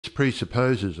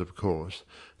presupposes, of course,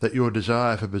 that your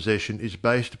desire for possession is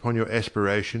based upon your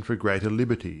aspiration for greater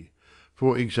liberty.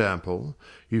 For example,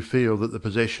 you feel that the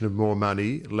possession of more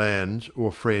money, lands,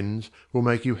 or friends will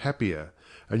make you happier,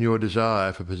 and your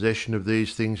desire for possession of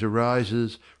these things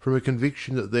arises from a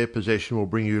conviction that their possession will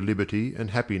bring you liberty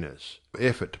and happiness. In your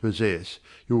effort to possess,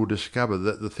 you will discover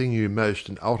that the thing you most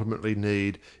and ultimately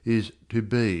need is to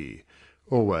be,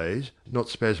 always, not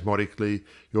spasmodically,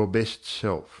 your best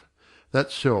self.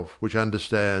 That self which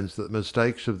understands that the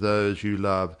mistakes of those you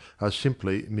love are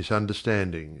simply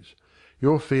misunderstandings.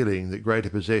 Your feeling that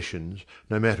greater possessions,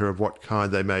 no matter of what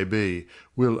kind they may be,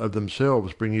 will of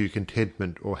themselves bring you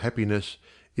contentment or happiness,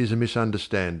 is a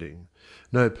misunderstanding.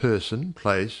 No person,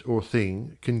 place, or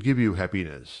thing can give you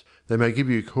happiness. They may give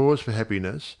you cause for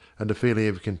happiness and a feeling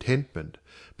of contentment,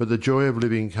 but the joy of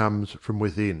living comes from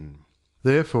within.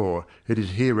 Therefore it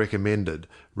is here recommended,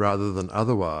 rather than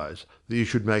otherwise, that you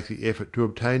should make the effort to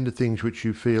obtain the things which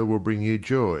you feel will bring you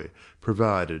joy,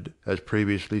 provided, as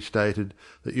previously stated,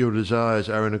 that your desires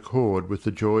are in accord with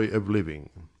the joy of living.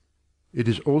 It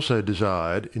is also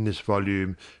desired in this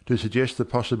volume to suggest the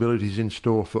possibilities in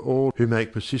store for all who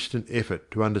make persistent effort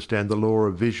to understand the law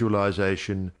of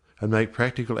visualization and make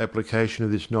practical application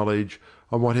of this knowledge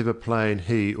on whatever plane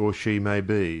he or she may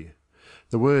be.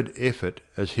 The word effort,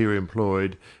 as here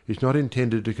employed, is not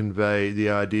intended to convey the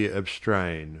idea of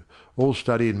strain. All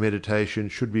study and meditation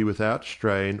should be without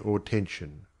strain or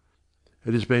tension.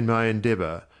 It has been my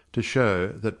endeavor to show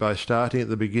that by starting at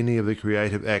the beginning of the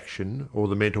creative action or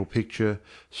the mental picture,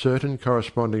 certain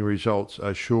corresponding results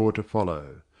are sure to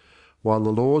follow. While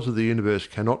the laws of the universe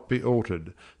cannot be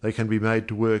altered, they can be made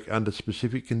to work under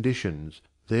specific conditions,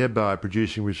 thereby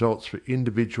producing results for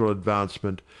individual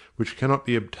advancement which cannot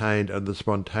be obtained under the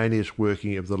spontaneous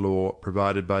working of the law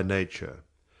provided by nature.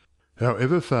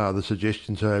 However far the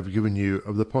suggestions I have given you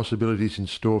of the possibilities in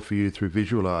store for you through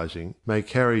visualizing may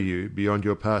carry you beyond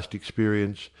your past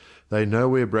experience, they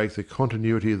nowhere break the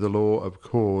continuity of the law of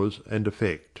cause and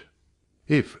effect.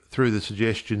 If, through the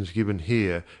suggestions given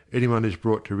here, anyone is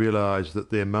brought to realize that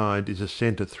their mind is a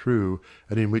center through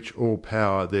and in which all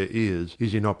power there is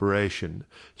in operation,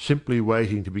 simply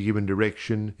waiting to be given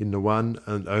direction in the one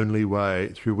and only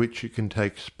way through which it can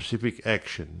take specific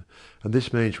action, and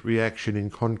this means reaction in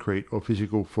concrete or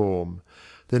physical form,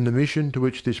 then the mission to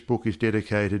which this book is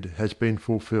dedicated has been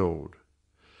fulfilled.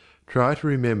 Try to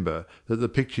remember that the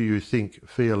picture you think,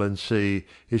 feel, and see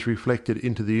is reflected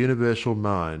into the universal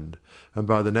mind, and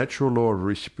by the natural law of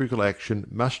reciprocal action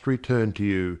must return to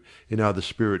you in either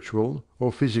spiritual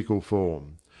or physical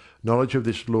form. Knowledge of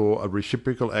this law of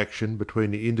reciprocal action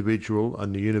between the individual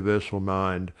and the universal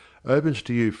mind opens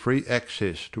to you free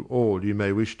access to all you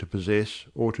may wish to possess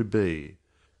or to be.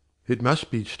 It must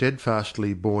be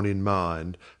steadfastly borne in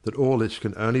mind that all this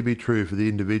can only be true for the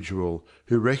individual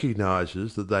who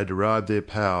recognizes that they derive their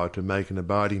power to make an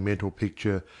abiding mental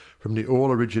picture from the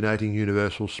all-originating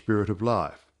universal spirit of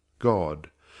life,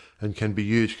 God, and can be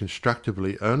used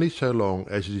constructively only so long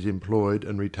as it is employed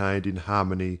and retained in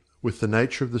harmony with the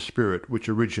nature of the spirit which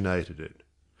originated it.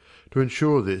 To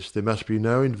ensure this there must be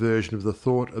no inversion of the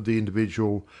thought of the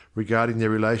individual regarding their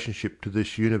relationship to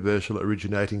this universal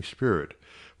originating spirit,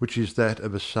 which is that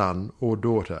of a son or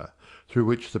daughter, through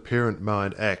which the parent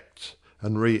mind acts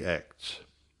and reacts.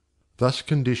 Thus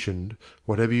conditioned,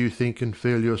 whatever you think and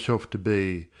feel yourself to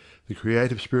be, the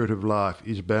creative spirit of life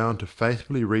is bound to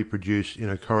faithfully reproduce in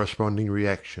a corresponding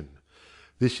reaction.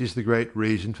 This is the great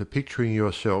reason for picturing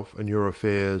yourself and your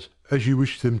affairs as you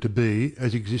wish them to be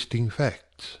as existing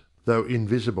facts, though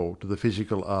invisible to the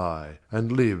physical eye,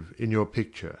 and live in your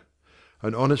picture.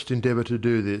 An honest endeavor to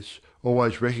do this,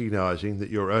 always recognizing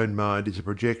that your own mind is a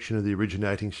projection of the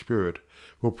originating spirit,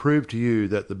 will prove to you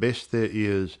that the best there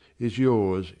is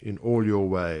yours in all your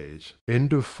ways.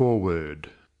 End of foreword.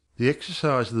 The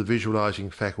exercise of the visualizing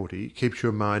faculty keeps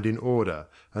your mind in order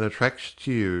and attracts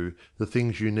to you the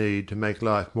things you need to make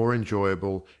life more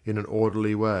enjoyable in an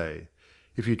orderly way.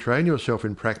 If you train yourself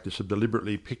in practice of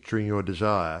deliberately picturing your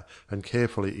desire and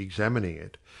carefully examining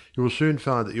it, you will soon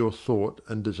find that your thought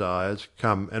and desires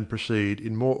come and proceed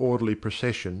in more orderly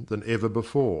procession than ever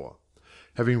before.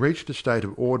 Having reached a state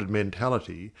of ordered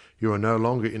mentality, you are no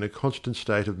longer in a constant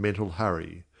state of mental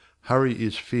hurry. Hurry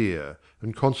is fear,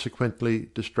 and consequently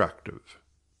destructive.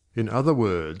 In other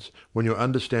words, when your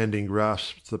understanding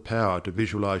grasps the power to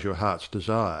visualize your heart's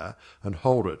desire and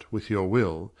hold it with your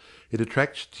will, it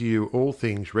attracts to you all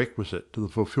things requisite to the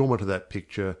fulfillment of that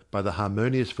picture by the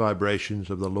harmonious vibrations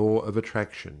of the law of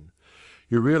attraction.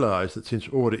 You realize that since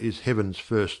order is heaven's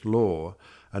first law,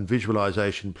 and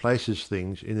visualization places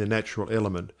things in their natural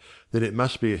element, then it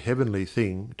must be a heavenly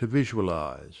thing to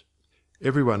visualize.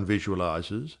 Everyone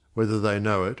visualizes, whether they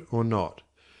know it or not.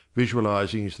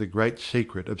 Visualizing is the great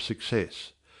secret of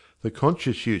success. The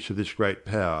conscious use of this great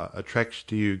power attracts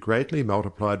to you greatly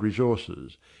multiplied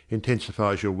resources,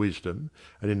 intensifies your wisdom,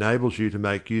 and enables you to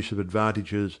make use of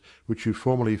advantages which you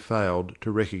formerly failed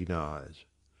to recognize.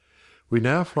 We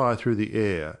now fly through the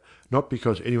air, not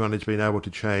because anyone has been able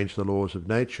to change the laws of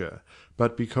nature,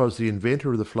 but because the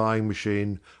inventor of the flying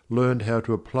machine learned how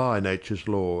to apply nature's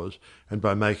laws, and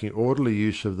by making orderly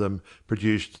use of them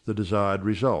produced the desired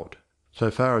result. So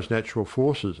far as natural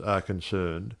forces are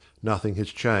concerned, nothing has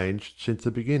changed since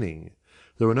the beginning.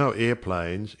 There were no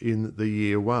airplanes in the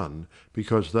year one,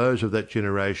 because those of that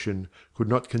generation could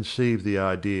not conceive the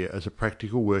idea as a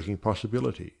practical working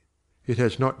possibility. It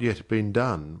has not yet been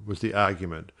done, was the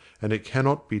argument, and it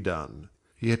cannot be done.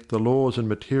 Yet the laws and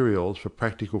materials for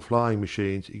practical flying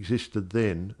machines existed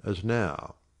then as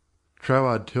now.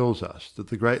 Troward tells us that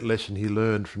the great lesson he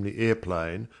learned from the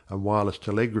airplane and wireless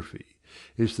telegraphy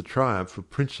is the triumph of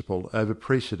principle over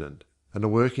precedent, and the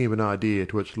working of an idea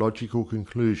to its logical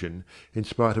conclusion in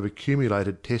spite of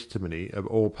accumulated testimony of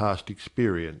all past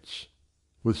experience.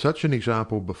 With such an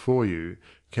example before you,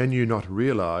 can you not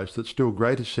realize that still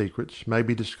greater secrets may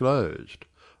be disclosed?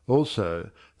 Also,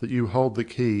 that you hold the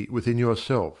key within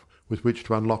yourself with which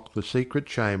to unlock the secret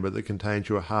chamber that contains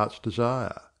your heart's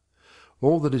desire?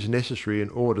 All that is necessary in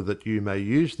order that you may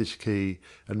use this key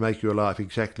and make your life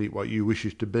exactly what you wish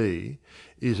it to be,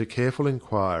 is a careful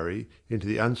inquiry into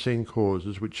the unseen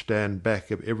causes which stand back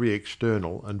of every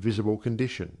external and visible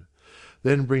condition.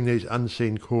 Then bring these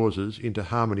unseen causes into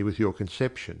harmony with your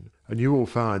conception, and you will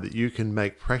find that you can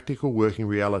make practical working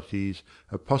realities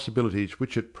of possibilities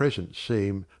which at present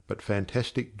seem but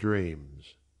fantastic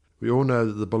dreams. We all know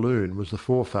that the balloon was the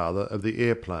forefather of the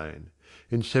airplane.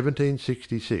 In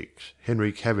 1766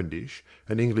 Henry Cavendish,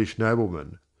 an English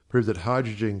nobleman, proved that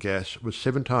hydrogen gas was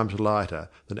 7 times lighter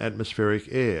than atmospheric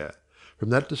air. From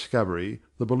that discovery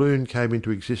the balloon came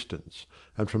into existence,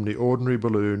 and from the ordinary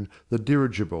balloon the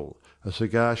dirigible, a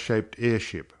cigar-shaped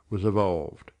airship, was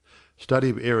evolved. Study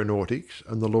of aeronautics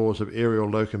and the laws of aerial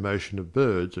locomotion of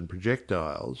birds and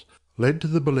projectiles led to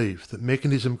the belief that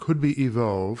mechanism could be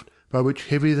evolved by which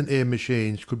heavier-than-air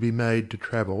machines could be made to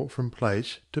travel from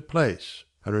place to place,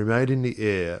 and remain in the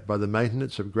air by the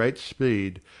maintenance of great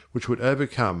speed which would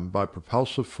overcome by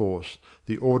propulsive force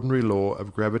the ordinary law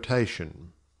of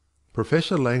gravitation.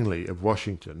 Professor Langley of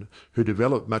Washington, who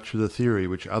developed much of the theory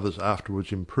which others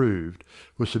afterwards improved,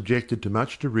 was subjected to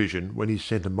much derision when he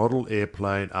sent a model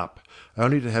airplane up,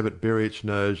 only to have it bury its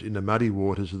nose in the muddy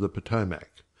waters of the Potomac.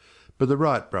 But the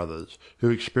Wright brothers, who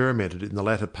experimented in the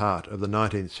latter part of the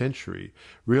 19th century,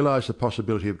 realized the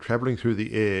possibility of travelling through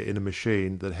the air in a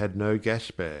machine that had no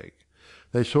gas bag.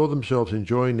 They saw themselves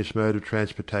enjoying this mode of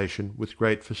transportation with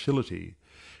great facility.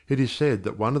 It is said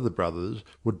that one of the brothers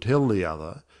would tell the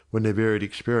other, when their varied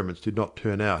experiments did not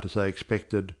turn out as they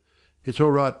expected, "It's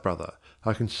all right, brother,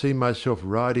 I can see myself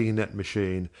riding in that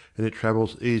machine, and it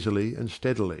travels easily and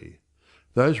steadily."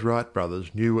 Those Wright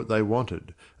brothers knew what they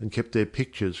wanted, and kept their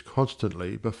pictures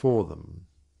constantly before them.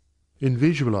 In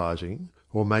visualizing,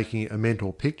 or making a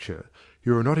mental picture,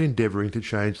 you are not endeavoring to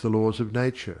change the laws of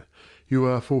nature. You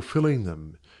are fulfilling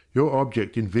them. Your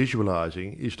object in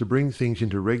visualizing is to bring things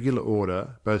into regular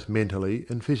order both mentally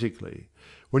and physically.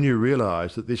 When you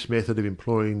realize that this method of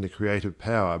employing the creative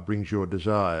power brings your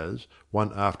desires,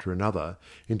 one after another,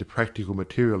 into practical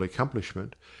material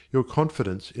accomplishment, your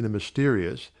confidence in a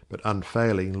mysterious but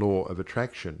unfailing law of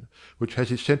attraction, which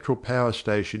has its central power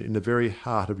station in the very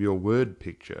heart of your word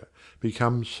picture,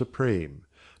 becomes supreme.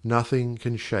 Nothing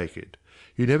can shake it.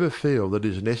 You never feel that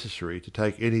it is necessary to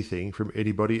take anything from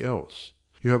anybody else.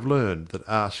 You have learned that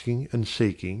asking and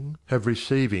seeking have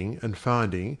receiving and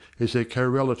finding as their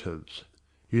correlatives.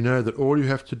 You know that all you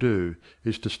have to do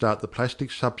is to start the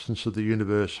plastic substance of the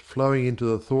universe flowing into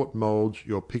the thought moulds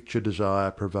your picture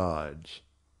desire provides.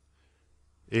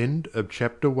 End of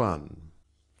Chapter 1.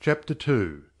 Chapter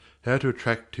 2. How to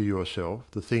attract to yourself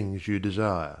the things you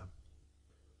desire.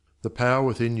 The power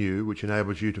within you which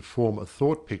enables you to form a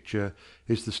thought picture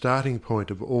is the starting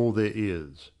point of all there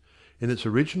is. In its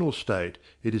original state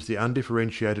it is the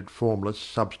undifferentiated formless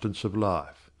substance of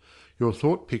life. Your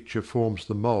thought picture forms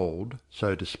the mould,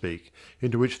 so to speak,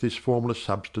 into which this formless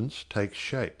substance takes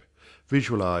shape.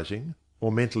 Visualizing,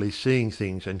 or mentally seeing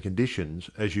things and conditions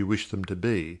as you wish them to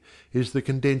be, is the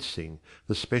condensing,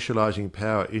 the specializing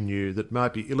power in you that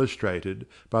might be illustrated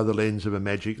by the lens of a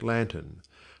magic lantern.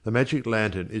 The magic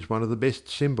lantern is one of the best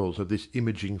symbols of this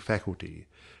imaging faculty.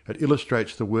 It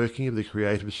illustrates the working of the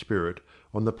creative spirit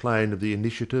on the plane of the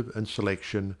initiative and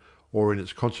selection, or in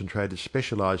its concentrated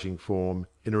specializing form,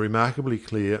 in a remarkably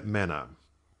clear manner.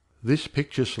 This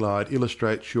picture slide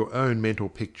illustrates your own mental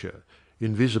picture,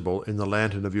 invisible in the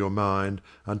lantern of your mind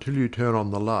until you turn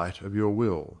on the light of your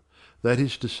will. That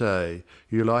is to say,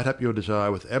 you light up your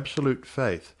desire with absolute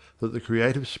faith that the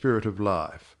creative spirit of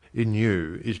life in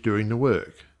you is doing the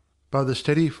work. By the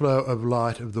steady flow of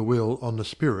light of the will on the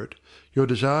spirit, your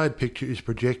desired picture is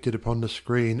projected upon the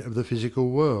screen of the physical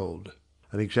world,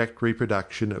 an exact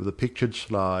reproduction of the pictured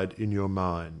slide in your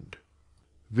mind.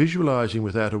 Visualizing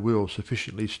without a will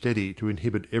sufficiently steady to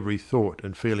inhibit every thought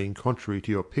and feeling contrary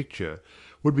to your picture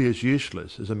would be as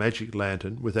useless as a magic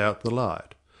lantern without the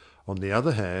light. On the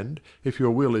other hand, if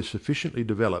your will is sufficiently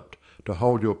developed to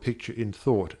hold your picture in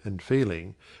thought and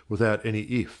feeling, without any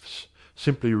ifs,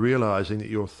 simply realizing that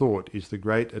your thought is the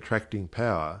great attracting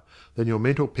power, then your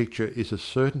mental picture is as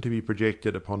certain to be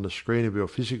projected upon the screen of your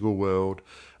physical world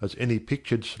as any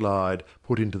pictured slide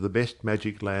put into the best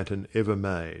magic lantern ever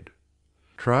made.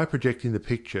 Try projecting the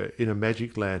picture in a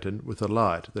magic lantern with a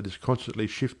light that is constantly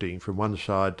shifting from one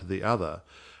side to the other,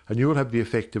 and you will have the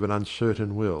effect of an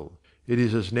uncertain will. It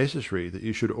is as necessary that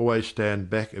you should always stand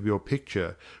back of your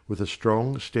picture with a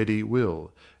strong, steady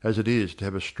will, as it is to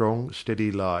have a strong,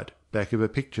 steady light back of a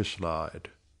picture slide.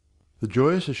 The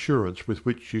joyous assurance with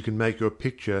which you can make your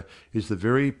picture is the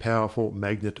very powerful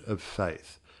magnet of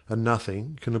faith, and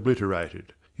nothing can obliterate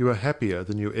it. You are happier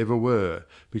than you ever were,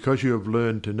 because you have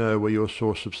learned to know where your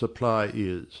source of supply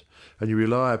is, and you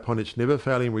rely upon its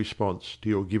never-failing response to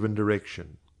your given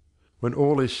direction. When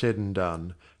all is said and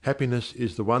done, happiness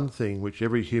is the one thing which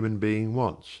every human being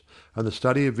wants, and the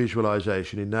study of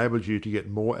visualization enables you to get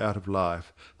more out of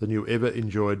life than you ever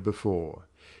enjoyed before.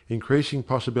 Increasing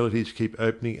possibilities keep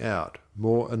opening out,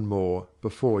 more and more,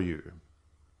 before you.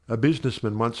 A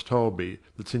businessman once told me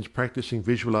that since practicing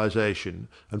visualization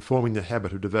and forming the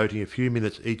habit of devoting a few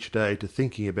minutes each day to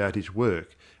thinking about his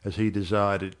work as he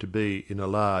desired it to be in a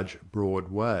large, broad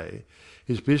way,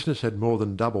 his business had more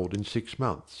than doubled in 6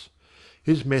 months.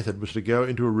 His method was to go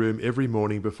into a room every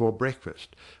morning before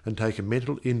breakfast and take a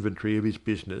mental inventory of his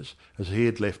business as he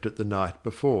had left it the night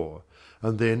before,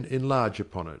 and then enlarge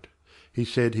upon it. He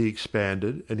said he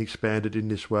expanded and expanded in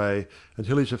this way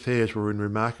until his affairs were in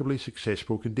remarkably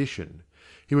successful condition.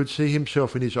 He would see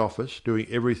himself in his office doing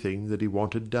everything that he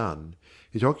wanted done.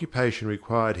 His occupation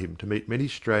required him to meet many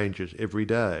strangers every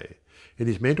day. In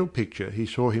his mental picture he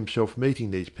saw himself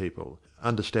meeting these people,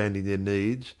 understanding their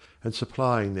needs, and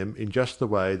supplying them in just the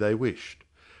way they wished.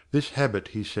 This habit,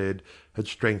 he said, had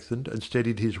strengthened and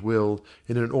steadied his will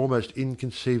in an almost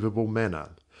inconceivable manner.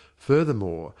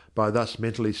 Furthermore, by thus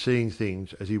mentally seeing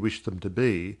things as he wished them to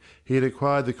be, he had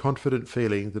acquired the confident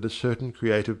feeling that a certain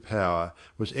creative power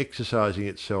was exercising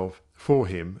itself for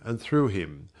him and through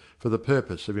him, for the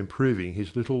purpose of improving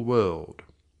his little world.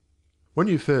 When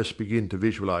you first begin to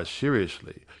visualize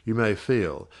seriously, you may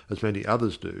feel, as many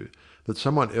others do, that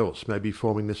someone else may be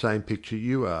forming the same picture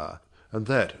you are, and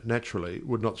that, naturally,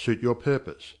 would not suit your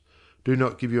purpose. Do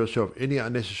not give yourself any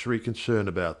unnecessary concern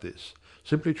about this.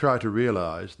 Simply try to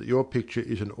realize that your picture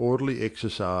is an orderly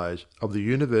exercise of the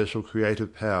universal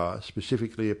creative power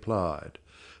specifically applied.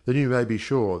 Then you may be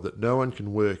sure that no one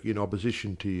can work in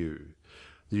opposition to you.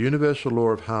 The universal law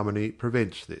of harmony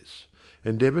prevents this.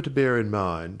 Endeavor to bear in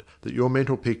mind that your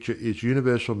mental picture is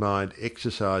universal mind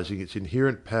exercising its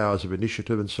inherent powers of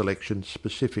initiative and selection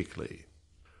specifically.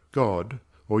 God,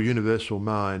 or universal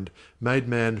mind, made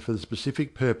man for the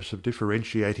specific purpose of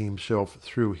differentiating himself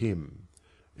through him.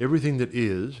 Everything that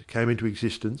is came into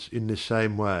existence in this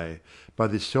same way, by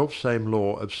this self-same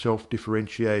law of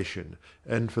self-differentiation,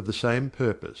 and for the same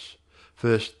purpose.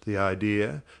 First the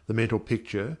idea, the mental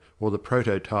picture, or the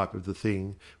prototype of the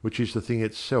thing, which is the thing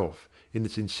itself, in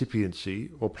its incipiency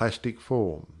or plastic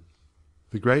form.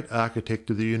 The great architect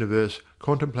of the universe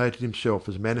contemplated himself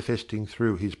as manifesting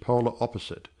through his polar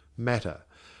opposite, matter,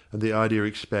 and the idea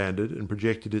expanded and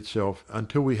projected itself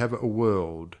until we have a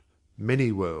world,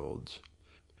 many worlds.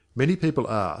 Many people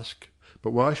ask,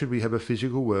 but why should we have a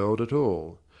physical world at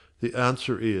all? The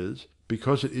answer is,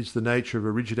 because it is the nature of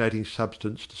originating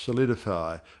substance to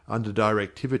solidify under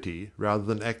directivity rather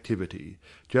than activity,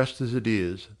 just as it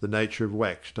is the nature of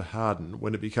wax to harden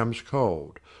when it becomes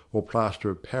cold, or plaster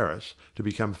of Paris to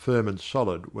become firm and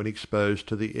solid when exposed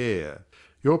to the air.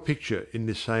 Your picture in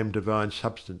this same divine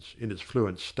substance in its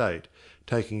fluent state,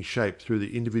 taking shape through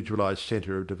the individualized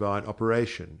center of divine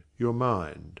operation, your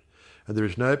mind. And there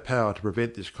is no power to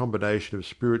prevent this combination of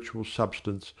spiritual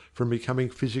substance from becoming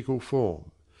physical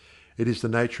form. It is the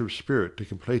nature of spirit to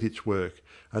complete its work,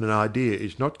 and an idea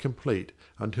is not complete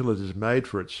until it has made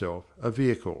for itself a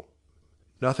vehicle.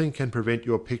 Nothing can prevent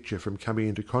your picture from coming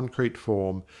into concrete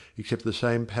form except the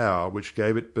same power which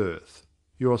gave it birth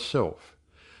yourself.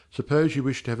 Suppose you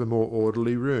wish to have a more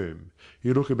orderly room.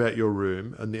 You look about your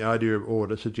room and the idea of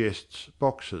order suggests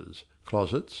boxes,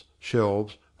 closets,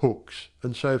 shelves, hooks,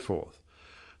 and so forth.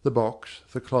 The box,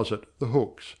 the closet, the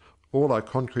hooks, all are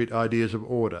concrete ideas of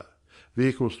order,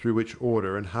 vehicles through which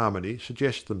order and harmony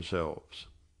suggest themselves.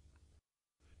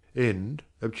 End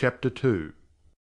of chapter 2.